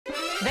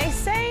They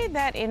say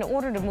that in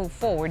order to move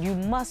forward, you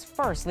must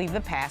first leave the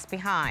past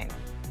behind.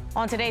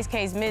 On today's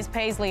case, Ms.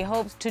 Pasley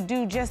hopes to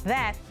do just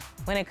that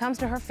when it comes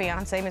to her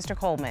fiancé, Mr.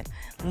 Coleman.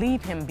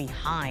 Leave him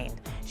behind.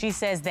 She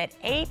says that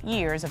 8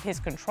 years of his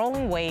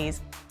controlling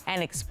ways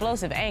and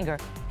explosive anger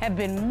have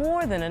been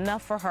more than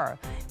enough for her.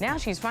 Now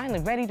she's finally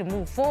ready to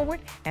move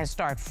forward and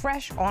start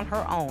fresh on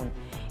her own.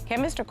 Can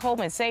Mr.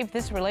 Coleman save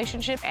this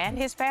relationship and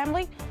his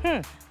family?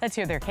 Let's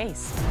hear their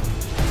case.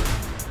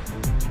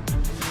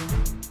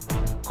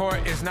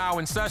 Court is now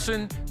in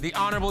session. The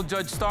Honorable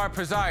Judge Starr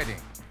presiding.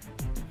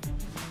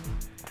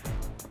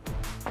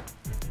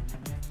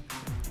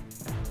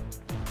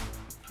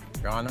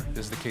 Your Honor,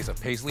 this is the case of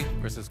Pasley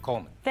versus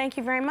Coleman. Thank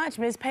you very much,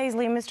 Ms.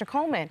 Pasley and Mr.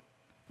 Coleman.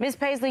 Ms.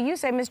 Pasley, you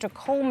say Mr.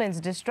 Coleman's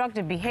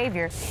destructive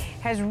behavior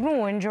has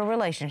ruined your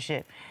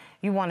relationship.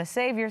 You want to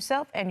save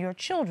yourself and your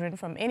children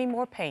from any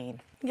more pain.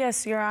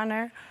 Yes, Your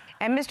Honor.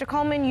 And Mr.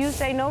 Coleman, you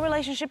say no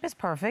relationship is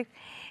perfect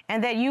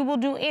and that you will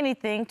do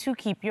anything to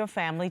keep your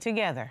family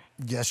together.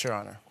 Yes, Your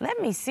Honor.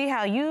 Let me see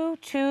how you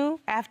two,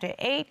 after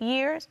 8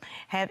 years,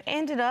 have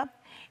ended up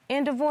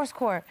in divorce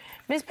court.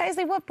 Ms.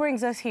 Pasley, what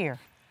brings us here?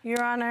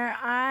 Your Honor,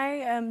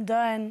 I am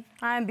done.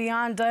 I'm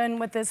beyond done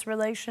with this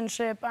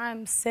relationship.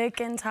 I'm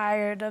sick and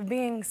tired of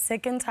being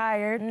sick and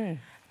tired.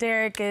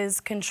 Dereck is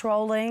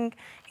controlling.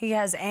 He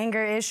has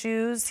anger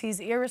issues. He's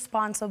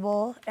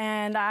irresponsible.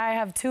 And I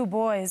have 2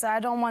 boys.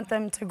 I don't want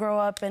them to grow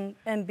up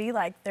and be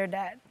like their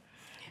dad.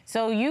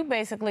 So you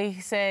basically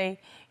say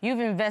you've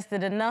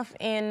invested enough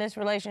in this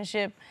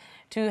relationship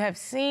to have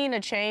seen a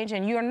change,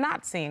 and you're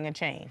not seeing a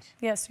change.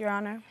 Yes, Your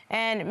Honor.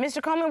 And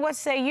Mr. Coleman, what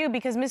say you?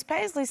 Because Miss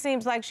Pasley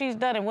seems like she's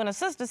done it. When a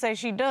sister says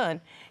she's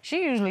done,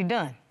 she usually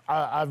done.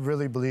 I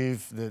really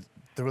believe that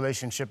the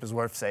relationship is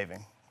worth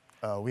saving.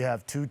 We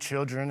have 2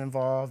 children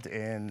involved,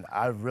 and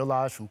I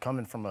realized from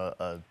coming from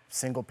a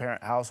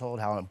single-parent household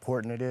how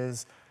important it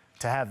is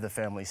to have the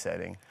family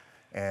setting.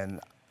 And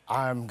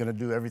I'm gonna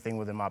do everything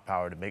within my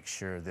power to make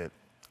sure that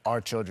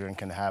our children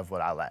can have what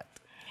I lacked.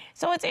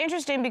 So it's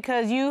interesting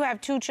because you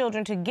have 2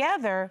 children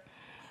together,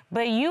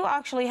 but you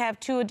actually have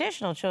 2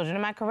 additional children,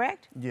 am I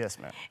correct? Yes,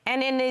 ma'am.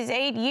 And in these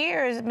 8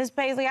 years, Ms.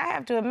 Pasley, I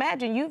have to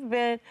imagine you've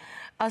been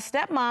a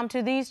stepmom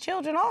to these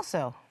children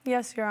also.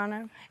 Yes, Your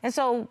Honor. And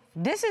so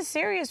this is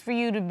serious for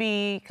you to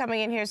be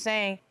coming in here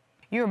saying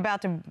you're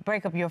about to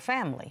break up your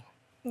family.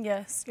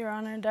 Yes, Your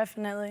Honor,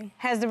 definitely.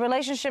 Has the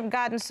relationship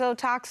gotten so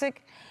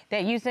toxic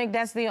that you think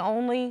that's the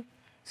only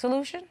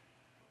solution?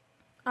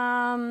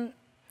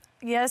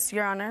 Yes,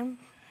 Your Honor.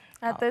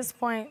 At this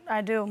point,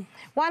 I do.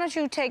 Why don't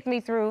you take me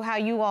through how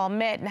you all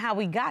met and how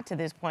we got to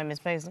this point, Ms.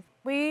 Pasley?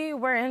 We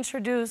were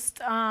introduced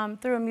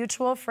through a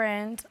mutual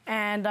friend,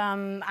 and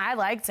I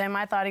liked him.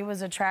 I thought he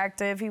was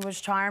attractive. He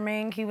was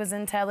charming. He was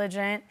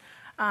intelligent,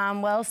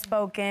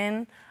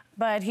 well-spoken.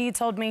 But he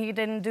told me he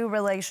didn't do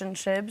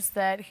relationships,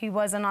 that he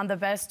wasn't on the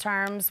best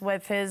terms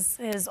with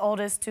his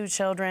oldest 2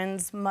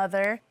 children's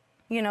mother.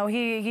 You know,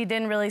 he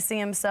didn't really see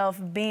himself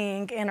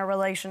being in a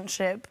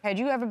relationship. Had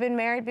you ever been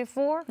married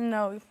before?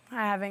 No,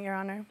 I haven't, Your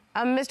Honor.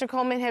 Mr.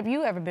 Coleman, have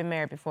you ever been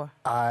married before?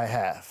 I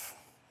have,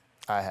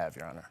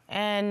 Your Honor.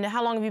 And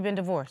how long have you been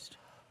divorced?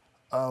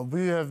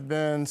 We have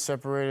been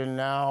separated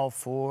now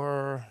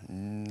for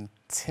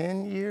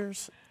 10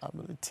 years, I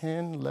believe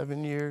 10,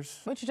 11 years.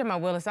 What you talking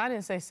about, Willis? I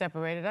didn't say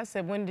separated. I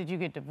said, when did you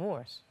get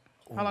divorced?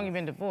 How long you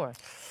been divorced?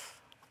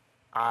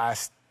 I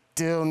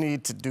still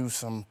need to do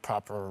some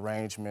proper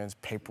arrangements,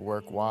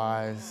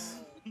 paperwork-wise.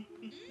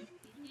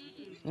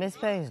 Miss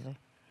Pasley,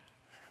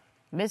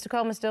 Mr.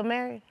 Coleman still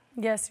married?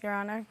 Yes, Your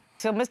Honor.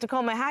 So, Mr.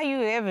 Coleman, how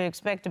you ever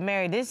expect to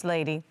marry this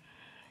lady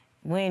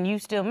when you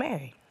still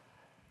married?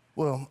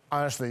 Well,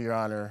 honestly, Your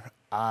Honor,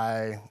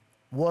 I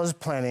was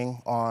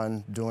planning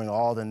on doing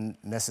all the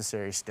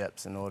necessary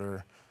steps in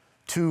order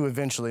to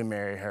eventually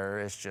marry her.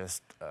 It's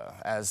just,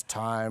 as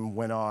time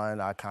went on,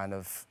 I kind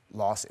of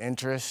lost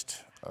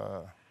interest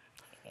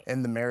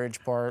in the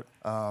marriage part.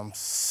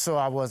 So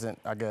I wasn't,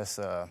 I guess,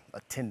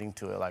 attending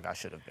to it like I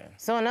should have been.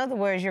 So in other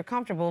words, you're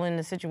comfortable in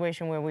the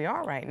situation where we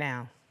are right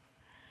now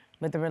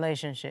with the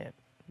relationship?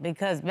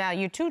 Because now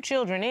you're 2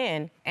 children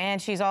in, and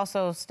she's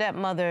also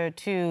stepmother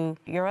to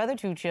your other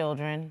 2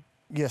 children.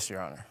 Yes,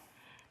 Your Honor.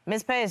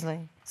 Ms.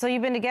 Pasley, so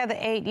you've been together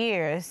 8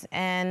 years,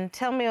 and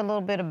tell me a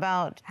little bit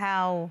about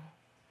how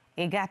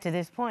it got to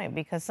this point,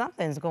 because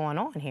something's going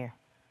on here.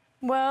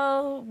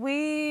 Well,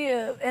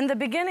 in the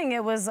beginning,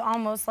 it was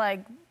almost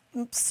like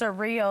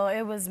surreal.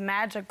 It was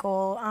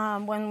magical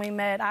when we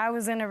met. I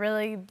was in a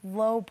really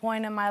low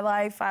point in my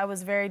life. I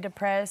was very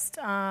depressed.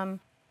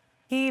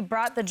 He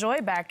brought the joy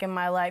back in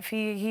my life.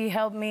 He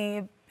helped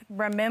me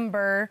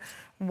remember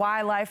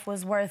why life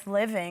was worth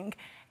living.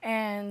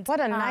 And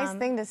what a nice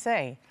thing to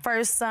say.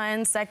 First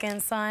son,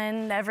 second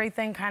son,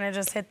 everything kind of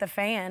just hit the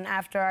fan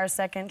after our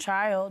second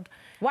child.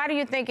 Why do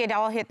you think it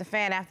all hit the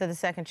fan after the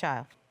second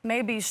child?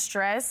 Maybe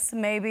stress,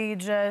 maybe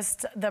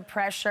just the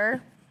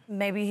pressure.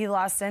 Maybe he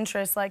lost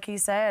interest, like he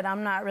said.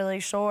 I'm not really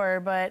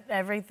sure, but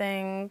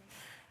everything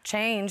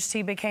changed.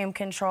 He became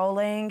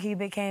controlling. He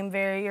became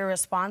very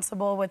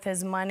irresponsible with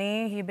his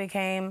money. He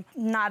became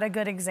not a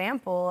good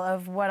example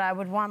of what I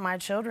would want my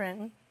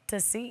children to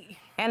see.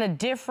 And a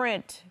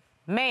different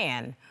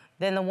man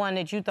than the one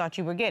that you thought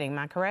you were getting, am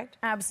I correct?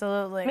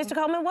 Absolutely. Mr.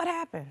 Coleman, what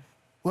happened?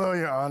 Well,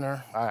 Your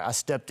Honor, I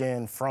stepped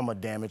in from a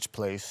damaged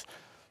place.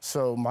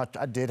 So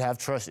I did have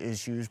trust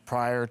issues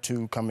prior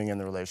to coming in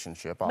the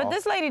relationship. But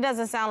this lady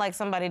doesn't sound like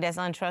somebody that's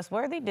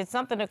untrustworthy. Did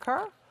something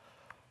occur?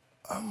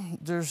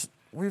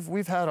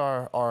 We've had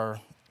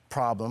our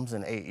problems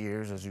in 8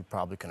 years, as you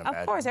probably can imagine.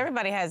 Of course,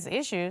 everybody has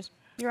issues.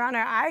 Your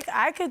Honor,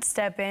 I could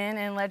step in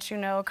and let you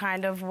know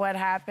kind of what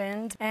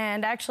happened.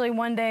 And actually,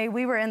 one day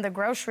we were in the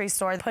grocery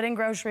store putting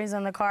groceries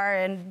in the car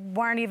and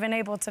weren't even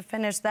able to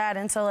finish that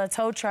until a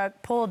tow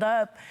truck pulled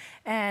up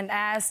and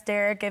asked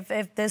Dereck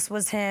if this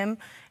was him.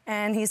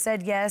 And he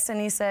said yes, and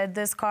he said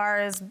this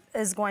car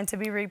is going to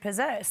be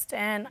repossessed.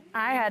 And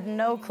I had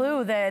no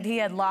clue that he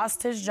had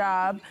lost his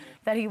job,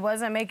 that he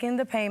wasn't making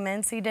the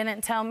payments. He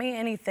didn't tell me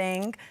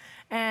anything.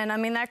 And I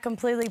mean, that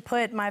completely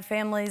put my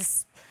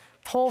family's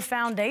whole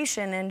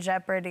foundation in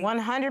jeopardy.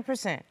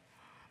 100%.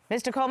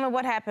 Mr. Coleman,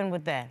 what happened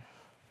with that?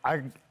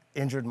 I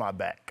injured my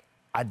back.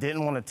 I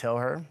didn't want to tell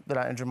her that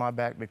I injured my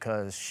back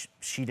because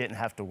she didn't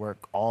have to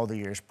work all the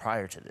years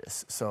prior to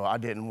this. So I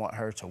didn't want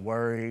her to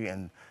worry,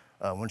 and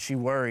when she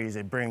worries,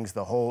 it brings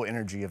the whole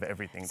energy of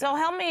everything So down.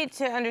 help me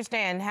to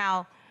understand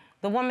how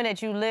the woman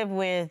that you live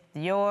with,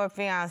 your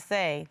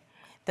fiancé,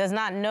 does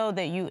not know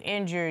that you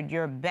injured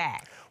your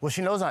back. Well,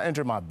 she knows I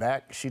injured my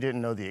back. She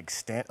didn't know the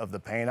extent of the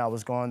pain I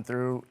was going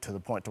through to the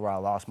point to where I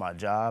lost my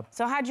job.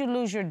 So how'd you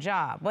lose your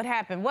job? What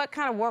happened? What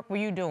kind of work were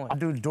you doing? I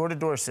do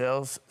door-to-door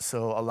sales,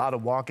 so a lot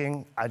of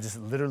walking. I just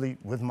literally,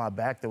 with my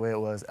back the way it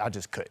was, I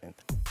just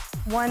couldn't.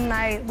 One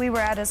night, we were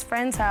at his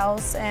friend's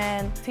house,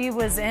 and he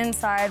was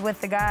inside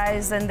with the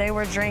guys, and they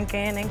were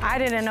drinking, and I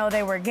didn't know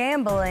they were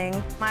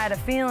gambling. I had a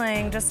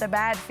feeling, just a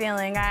bad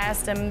feeling. I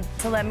asked him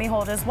to let me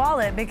hold his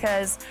wallet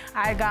because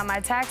I got my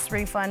tax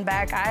refund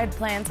back. I had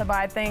planned to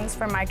buy things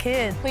for my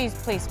kids. Please,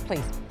 please,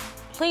 please,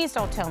 please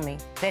don't tell me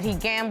that he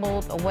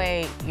gambled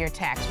away your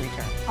tax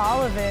return.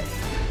 All of it.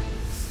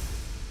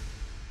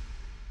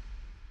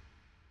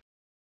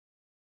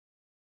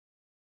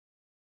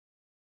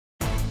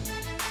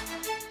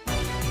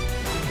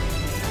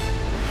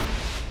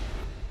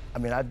 I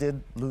mean, I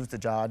did lose the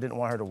job. I didn't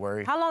want her to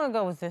worry. How long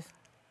ago was this?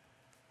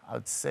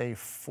 I'd say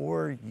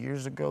 4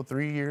 years ago,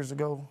 3 years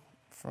ago.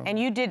 And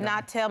you did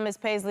not tell Ms.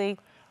 Pasley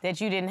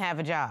that you didn't have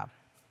a job?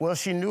 Well,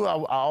 she knew I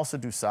also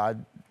do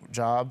side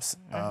jobs,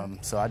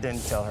 so I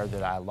didn't tell her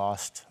that I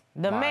lost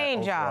The my main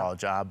overall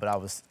job, but I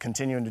was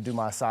continuing to do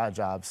my side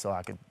job so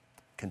I could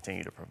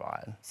continue to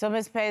provide. So,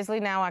 Ms.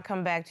 Pasley, now I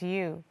come back to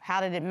you.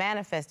 How did it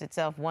manifest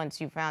itself once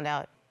you found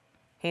out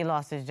he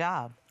lost his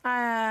job?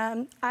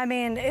 I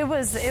mean, it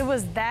was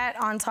that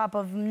on top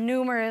of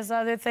numerous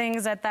other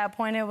things. At that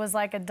point, it was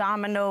like a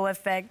domino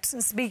effect.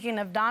 Speaking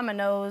of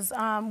dominoes,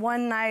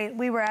 one night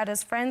we were at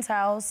his friend's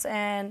house,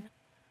 and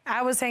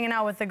I was hanging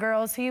out with the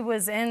girls. He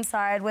was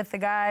inside with the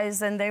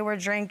guys, and they were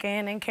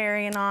drinking and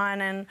carrying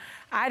on, and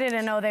I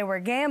didn't know they were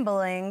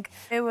gambling.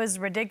 It was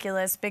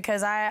ridiculous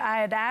because I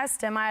had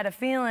asked him, I had a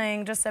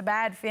feeling, just a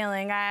bad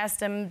feeling. I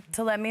asked him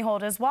to let me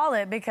hold his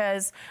wallet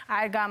because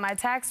I got my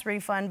tax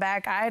refund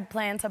back. I had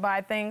planned to buy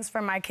things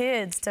for my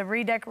kids, to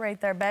redecorate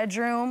their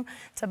bedroom,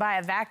 to buy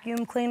a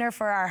vacuum cleaner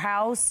for our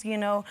house, you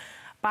know,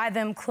 buy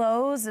them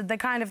clothes, the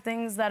kind of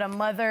things that a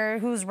mother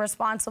who's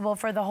responsible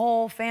for the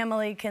whole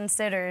family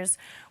considers,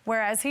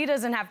 whereas he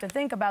doesn't have to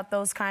think about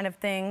those kind of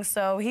things,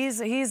 so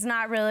he's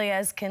not really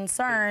as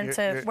concerned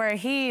to where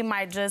he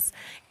might just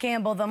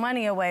gamble the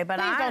money away. But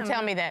Please don't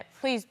tell me that.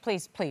 Please,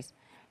 please, please.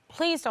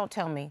 Please don't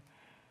tell me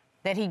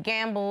that he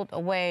gambled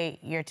away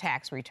your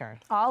tax return.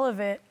 All of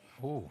it.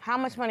 Ooh. How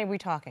much money are we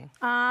talking?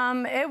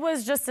 It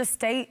was just a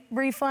state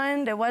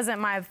refund. It wasn't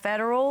my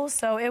federal,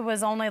 so it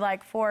was only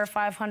like $400 or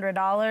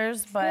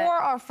 $500. But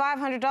 $400 or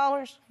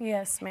 $500?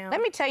 Yes, ma'am. Let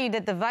me tell you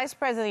that the Vice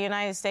President of the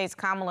United States,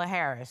 Kamala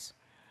Harris,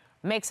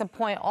 makes a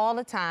point all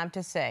the time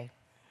to say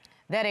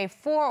that a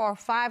 $400 or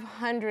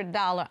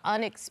 $500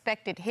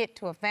 unexpected hit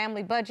to a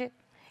family budget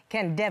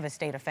can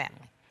devastate a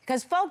family.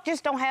 Because folk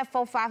just don't have $400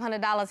 or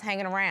 $500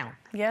 hanging around.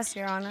 Yes,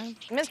 Your Honor.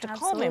 Mr.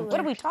 Coleman,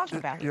 what are we talking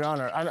about? Your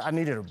Honor, I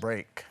needed a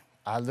break.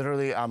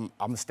 I'm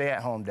a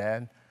stay-at-home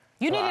dad.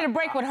 You needed a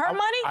break with her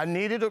money? I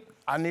needed a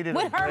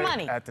With her break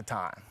money? at the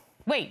time.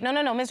 Wait, no,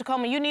 Mr.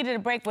 Coleman, you needed a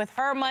break with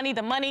her money,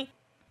 the money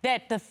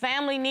that the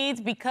family needs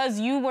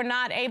because you were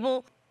not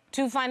able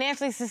to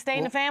financially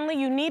sustain the family?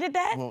 You needed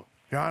that? Well,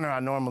 Your Honor, I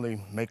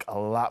normally make a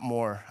lot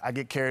more. I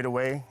get carried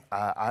away.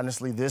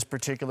 Honestly, this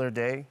particular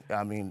day,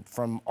 I mean,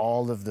 from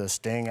all of the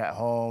staying at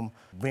home,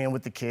 being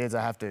with the kids,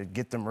 I have to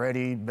get them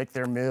ready, make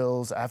their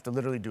meals. I have to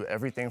literally do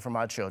everything for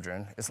my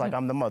children. It's like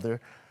I'm the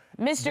mother.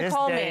 Mr. This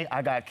Coleman, day,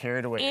 I got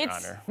carried away, Your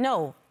Honor.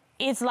 No,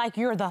 it's like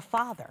you're the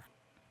father.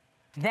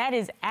 That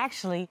is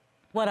actually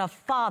what a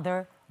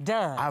father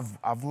does.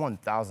 I've won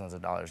thousands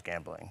of dollars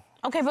gambling.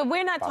 Okay, but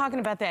we're not talking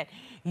about that.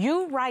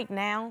 You right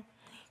now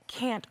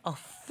can't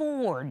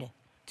afford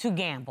to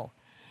gamble.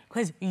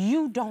 because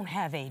you don't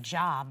have a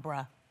job,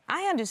 bruh.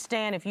 I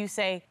understand if you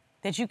say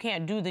that you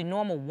can't do the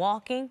normal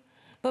walking,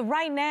 but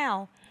right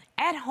now,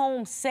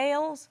 at-home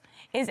sales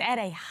is at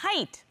a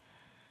height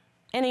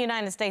in the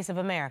United States of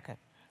America.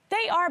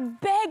 They are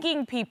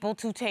begging people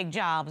to take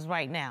jobs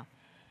right now.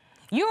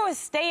 You're a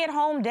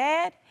stay-at-home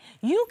dad.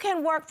 You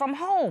can work from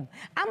home.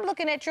 I'm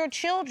looking at your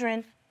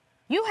children.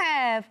 You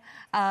have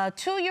a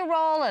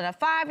 2-year-old and a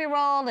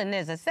 5-year-old, and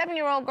there's a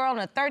 7-year-old girl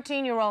and a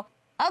 13-year-old.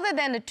 Other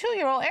than the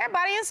 2-year-old,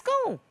 everybody in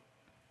school.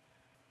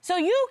 So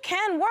you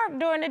can work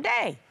during the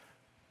day.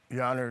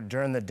 Your Honor,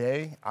 during the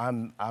day,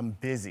 I'm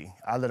busy.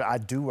 I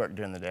do work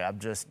during the day.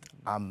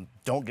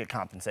 Don't get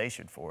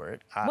compensation for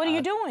it. What are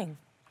you doing?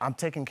 I'm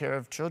taking care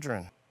of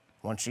children.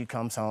 Once she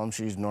comes home,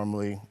 she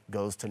normally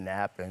goes to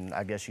nap, and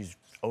I guess she's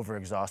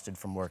overexhausted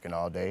from working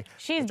all day.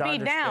 She's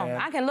beat down.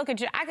 I can look at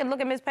you. I can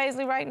look at Miss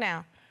Pasley right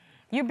now.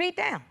 You're beat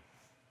down.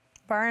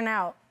 Burnt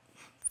out,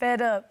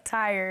 fed up,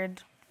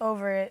 tired,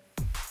 over it.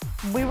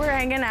 We were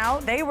hanging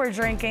out, they were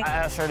drinking. I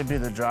asked her to be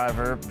the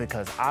driver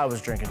because I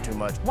was drinking too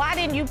much. Why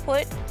didn't you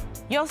put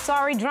your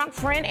sorry drunk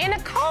friend in a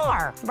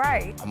car?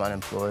 Right. I'm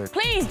unemployed.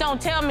 Please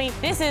don't tell me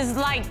this is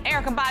like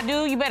Erykah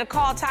Badu, you better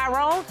call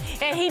Tyrone,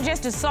 and he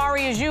just as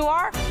sorry as you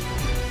are.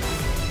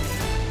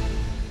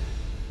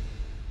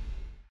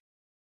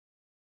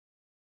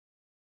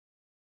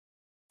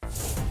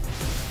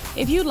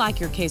 If you'd like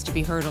your case to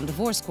be heard on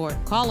divorce court,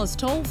 call us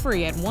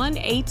toll-free at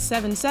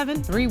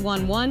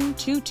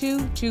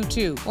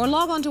 1-877-311-2222 or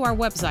log on to our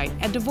website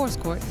at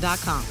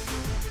divorcecourt.com.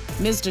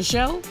 Missed a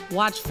show?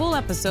 Watch full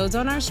episodes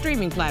on our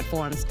streaming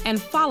platforms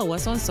and follow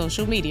us on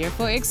social media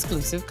for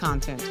exclusive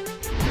content.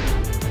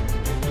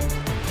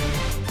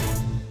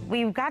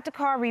 We've got the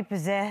car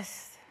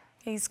repossessed.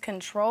 He's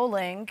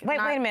controlling. Wait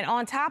a minute.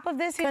 On top of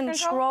this, he's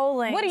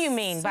controlling. What do you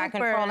mean by Super.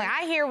 controlling?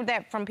 I hear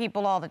that from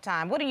people all the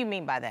time. What do you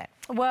mean by that?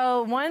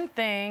 Well, one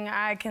thing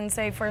I can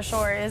say for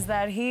sure is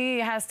that he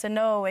has to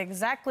know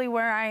exactly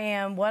where I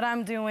am, what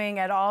I'm doing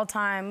at all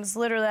times.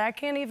 Literally, I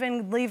can't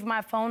even leave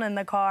my phone in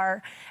the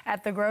car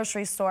at the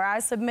grocery store.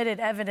 I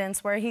submitted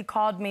evidence where he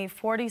called me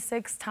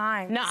 46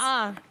 times.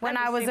 Nuh-uh. When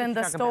I was in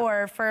the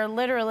store for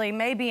literally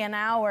maybe an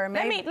hour.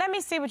 Let me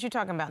see what you're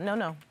talking about.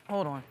 No,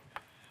 hold on.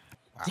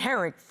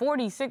 Dereck,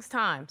 46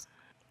 times.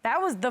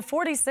 That was, the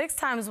 46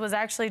 times was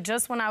actually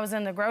just when I was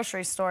in the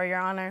grocery store, Your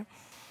Honor.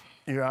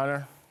 Your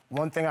Honor,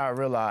 one thing I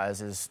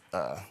realize is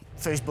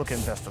Facebook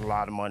invested a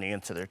lot of money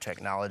into their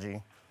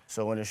technology.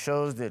 So when it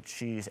shows that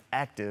she's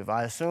active,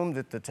 I assume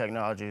that the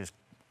technology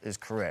is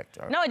correct.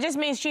 No, it just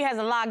means she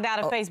hasn't logged out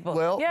of Facebook.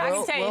 I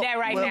can tell you that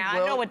right now. I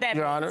know what that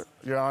means.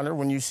 Your Honor,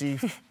 when you see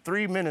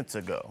 3 minutes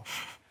ago,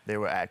 they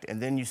were active,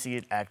 and then you see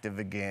it active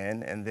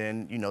again, and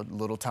then, you know,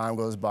 little time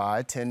goes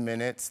by, 10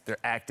 minutes, they're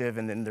active,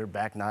 and then they're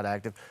back not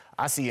active.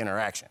 I see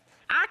interaction.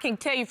 I can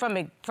tell you from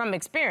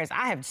experience,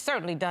 I have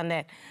certainly done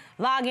that.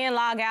 Log in,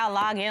 log out,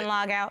 log in,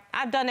 log out.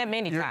 I've done that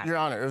many times. Your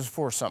Honor, it was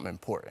for something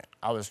important.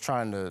 I was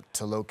trying to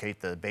locate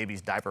the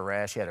baby's diaper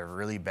rash. She had a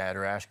really bad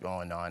rash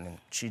going on, and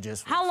she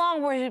just... How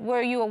long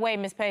were you away,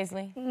 Miss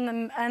Pasley?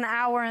 An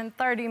hour and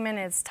 30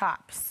 minutes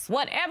tops.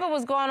 Whatever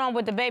was going on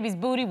with the baby's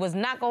booty was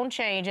not going to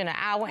change in an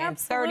hour and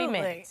 30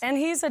 minutes. And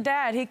he's a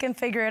dad. He can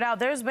figure it out.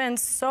 There's been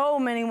so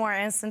many more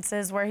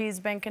instances where he's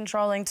been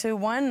controlling, too.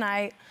 One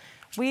night,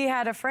 we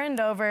had a friend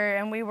over,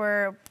 and we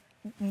were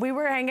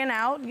hanging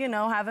out, you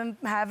know,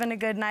 having a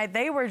good night.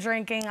 They were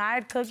drinking. I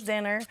had cooked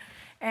dinner,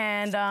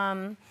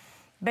 and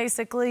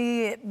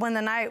basically, when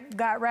the night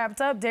got wrapped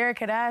up, Dereck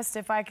had asked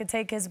if I could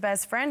take his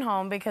best friend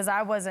home because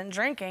I wasn't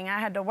drinking. I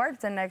had to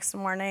work the next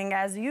morning,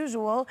 as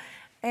usual,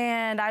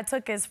 and I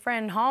took his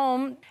friend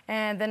home,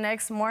 and the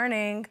next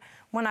morning,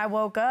 when I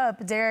woke up,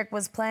 Dereck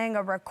was playing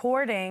a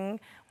recording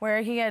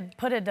where he had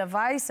put a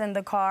device in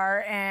the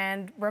car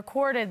and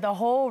recorded the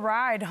whole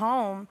ride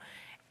home,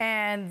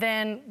 and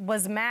then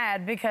was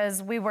mad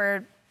because we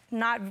were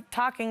not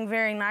talking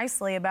very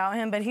nicely about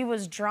him, but he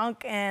was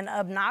drunk and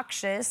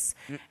obnoxious.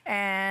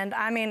 And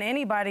I mean,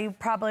 anybody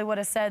probably would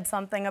have said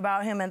something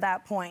about him at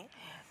that point.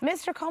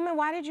 Mr. Coleman,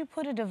 why did you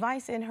put a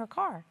device in her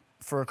car?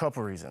 For a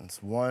couple reasons.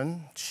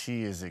 One,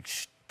 she is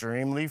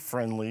extremely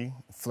friendly,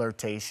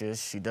 flirtatious.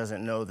 She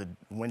doesn't know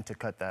when to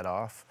cut that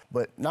off.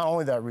 But not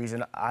only that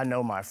reason, I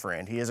know my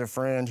friend. He is a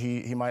friend.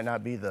 He might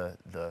not be the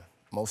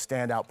most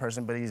standout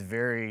person, but he's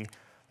very,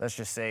 let's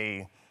just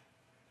say,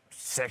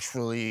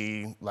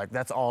 sexually, like,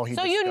 that's all he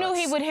discussed. So you knew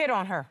he would hit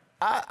on her?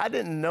 I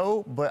didn't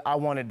know, but I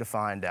wanted to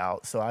find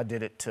out, so I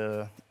did it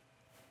to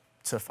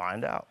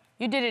find out.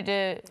 You did it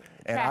to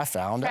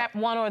trap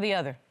one or the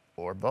other?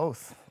 Or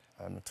both.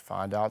 To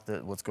find out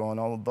what's going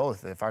on with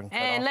both. If I can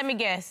cut off. Let me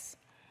guess,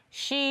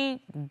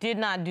 she did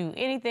not do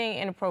anything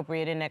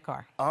inappropriate in that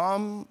car?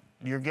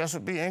 Your guess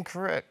would be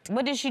incorrect.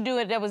 What did she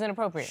do that was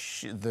inappropriate?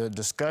 The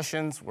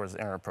discussions were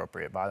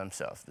inappropriate by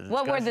themselves.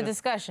 What were the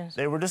discussions?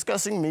 They were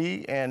discussing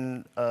me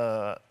and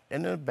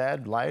in a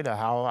bad light of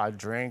how I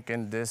drink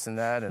and this and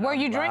that. And were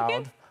you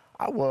drinking?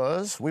 I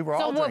was. We were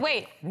all drinking. So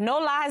wait, no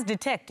lies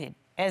detected,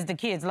 as the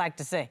kids like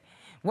to say.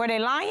 Were they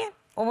lying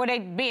or were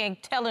they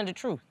telling the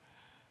truth?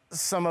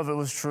 Some of it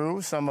was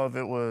true. Some of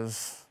it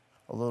was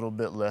a little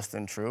bit less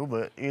than true,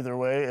 but either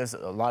way, it's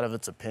a lot of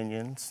it's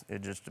opinions.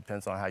 It just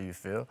depends on how you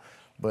feel.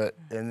 But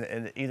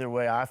in either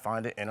way, I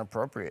find it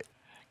inappropriate.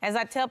 As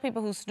I tell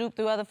people who snoop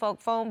through other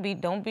folks' phone,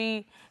 don't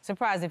be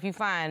surprised if you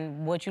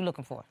find what you're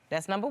looking for.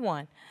 That's number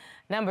one.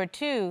 Number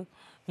two,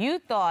 you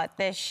thought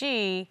that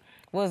she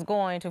was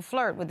going to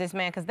flirt with this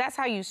man because that's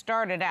how you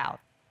started out,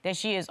 that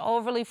she is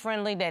overly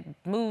friendly, that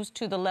moves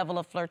to the level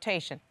of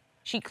flirtation.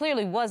 She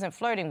clearly wasn't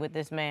flirting with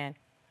this man.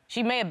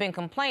 She may have been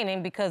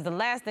complaining because the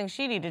last thing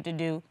she needed to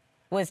do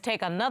was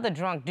take another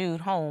drunk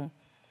dude home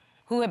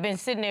who had been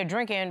sitting there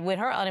drinking with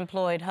her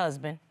unemployed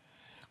husband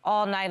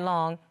all night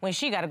long when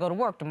she got to go to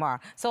work tomorrow.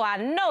 So I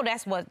know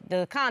that's what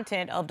the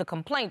content of the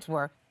complaints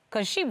were,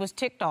 because she was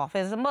ticked off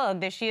as a mug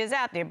that she is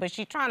out there, but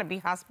she's trying to be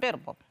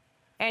hospitable.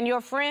 And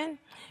your friend,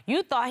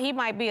 you thought he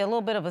might be a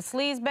little bit of a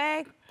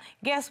sleazebag?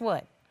 Guess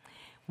what?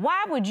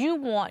 Why would you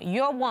want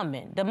your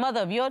woman, the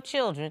mother of your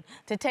children,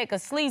 to take a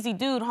sleazy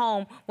dude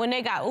home when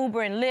they got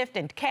Uber and Lyft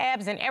and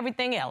cabs and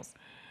everything else?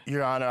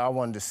 Your Honor, I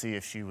wanted to see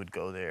if she would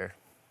go there.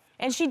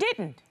 And she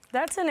didn't.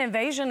 That's an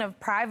invasion of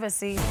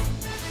privacy.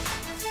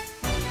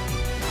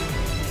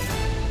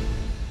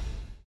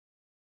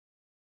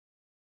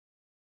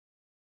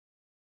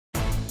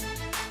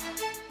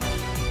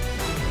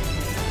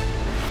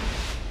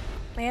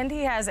 And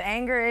he has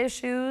anger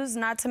issues,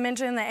 not to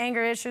mention the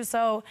anger issues.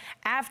 So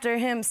after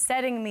him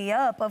setting me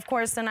up, of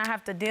course, then I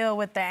have to deal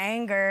with the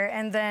anger.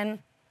 And then,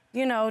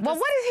 you know. Well,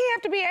 what does he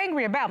have to be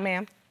angry about,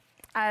 ma'am?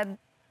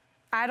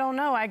 I don't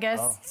know. I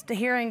guess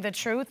hearing the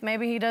truth.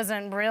 Maybe he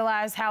doesn't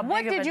realize how big of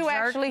a jerk he is. What did you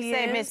actually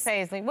say, Miss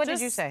Pasley? What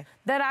did you say?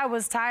 That I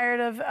was tired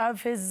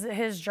of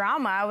his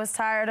drama. I was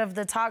tired of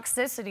the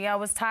toxicity. I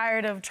was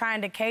tired of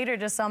trying to cater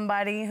to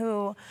somebody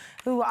who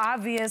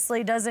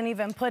obviously doesn't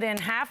even put in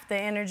half the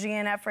energy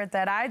and effort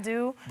that I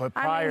do. But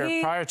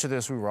prior to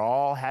this, we were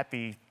all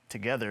happy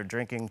together,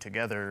 drinking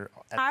together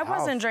at the house. I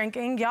wasn't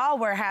drinking. Y'all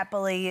were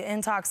happily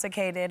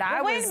intoxicated. Well,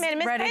 I was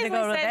ready to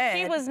go to bed.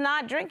 She was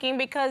not drinking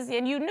because,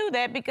 and you knew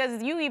that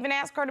because you even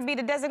asked her to be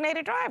the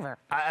designated driver.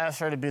 I asked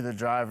her to be the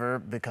driver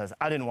because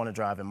I didn't want to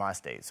drive in my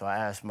state, so I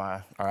asked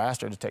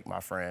her to take my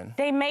friend.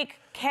 They make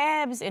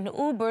cabs and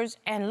Ubers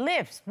and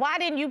Lyfts. Why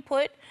didn't you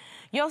put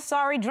your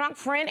sorry drunk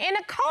friend in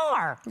a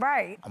car?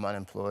 Right. I'm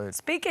unemployed.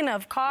 Speaking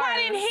of cars. Why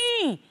didn't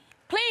he?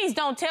 Please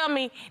don't tell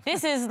me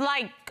this is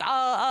like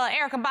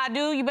Erykah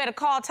Badu, you better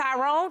call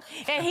Tyrone,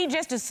 and he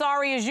just as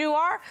sorry as you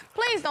are.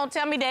 Please don't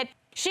tell me that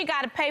she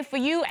got to pay for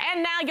you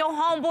and now your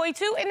homeboy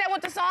too. Isn't that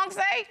what the song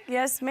say?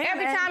 Yes, ma'am.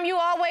 Every time you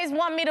always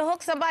want me to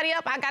hook somebody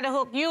up, I got to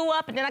hook you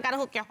up, and then I got to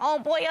hook your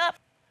homeboy up.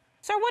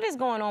 Sir, what is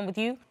going on with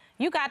you?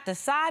 You got the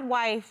side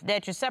wife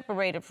that you're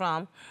separated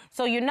from,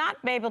 so you're not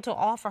able to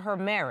offer her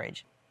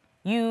marriage.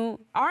 You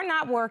are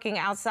not working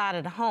outside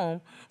of the home,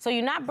 so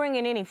you're not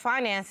bringing any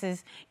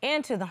finances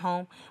into the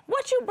home.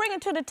 What you bringing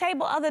to the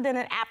table other than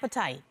an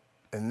appetite?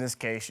 In this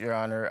case, Your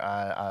Honor,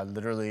 I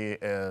literally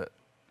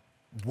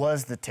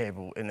was the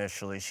table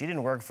initially. She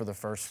didn't work for the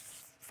first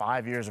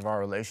 5 years of our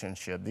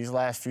relationship. These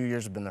last few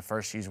years have been the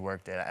first she's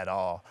worked at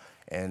all.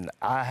 And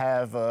I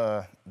have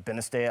been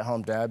a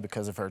stay-at-home dad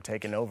because of her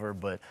taking over,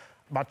 but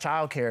my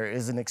child care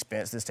is an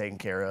expense that's taken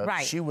care of.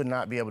 Right. She would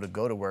not be able to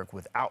go to work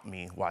without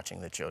me watching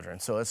the children.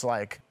 So it's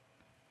like,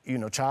 you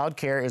know, child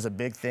care is a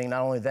big thing.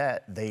 Not only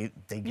that, they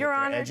get Your their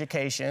Honor.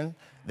 education.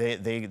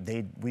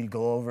 We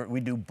go over, we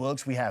do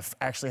books, we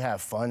actually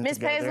have fun Miss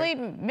together. Paisley,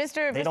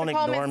 Mr.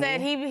 Coleman said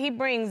he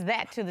brings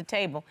that to the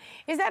table.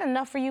 Is that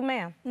enough for you,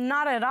 ma'am?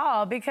 Not at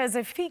all, because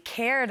if he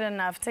cared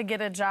enough to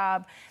get a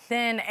job,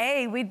 then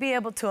A, we'd be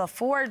able to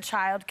afford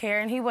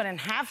childcare and he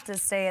wouldn't have to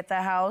stay at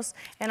the house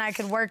and I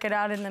could work it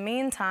out in the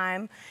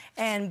meantime.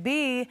 And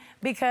B,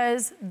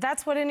 because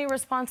that's what any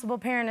responsible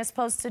parent is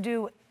supposed to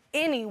do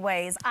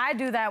anyways. I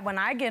do that when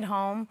I get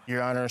home.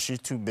 Your Honor, she's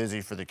too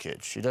busy for the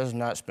kids. She does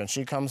not spend,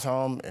 she comes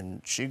home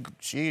and she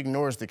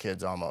ignores the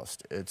kids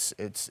almost. It's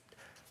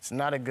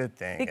not a good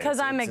thing. Because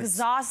I'm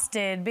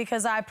exhausted,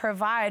 because I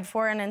provide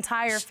for an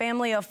entire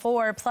family of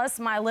 4 plus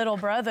my little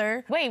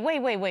brother. Wait.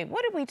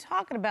 What are we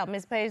talking about,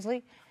 Miss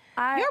Paisley?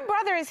 Your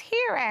brother is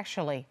here,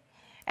 actually,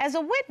 as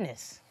a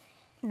witness.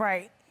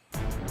 Right.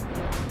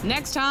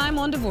 Next time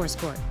on Divorce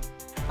Court.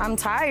 I'm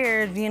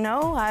tired, you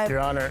know? Your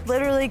Honor.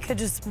 Literally could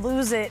just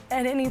lose it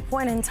at any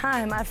point in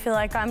time. I feel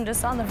like I'm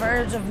just on the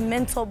verge of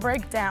mental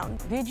breakdown.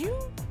 Did you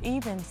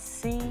even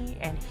see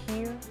and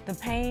hear the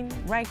pain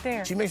right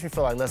there? She makes me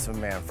feel like less of a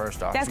man,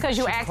 first off. That's because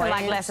you're acting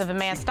like less of a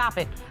man. Stop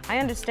it. I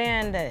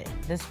understand that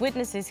this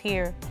witness is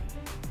here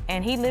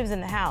and he lives in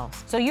the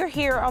house. So you're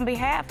here on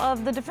behalf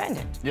of the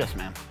defendant? Yes,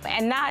 ma'am.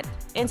 And not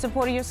in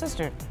support of your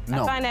sister?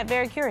 No. I find that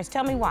very curious.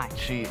 Tell me why.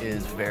 She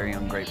is very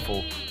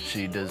ungrateful.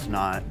 She does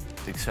not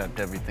accept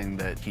everything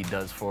that he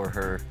does for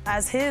her.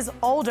 As his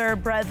older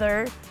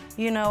brother,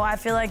 you know, I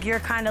feel like you're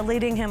kind of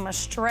leading him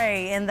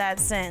astray in that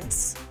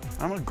sense.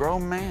 I'm a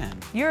grown man.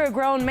 You're a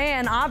grown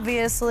man,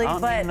 obviously,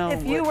 but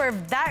if you were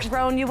that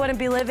grown, you wouldn't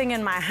be living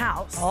in my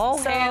house. Oh,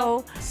 so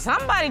hell.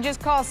 Somebody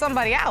just called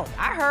somebody out.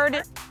 I heard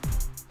it.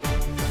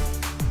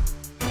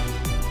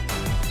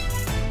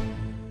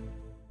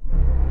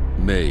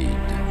 Made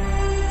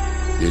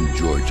in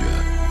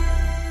Georgia.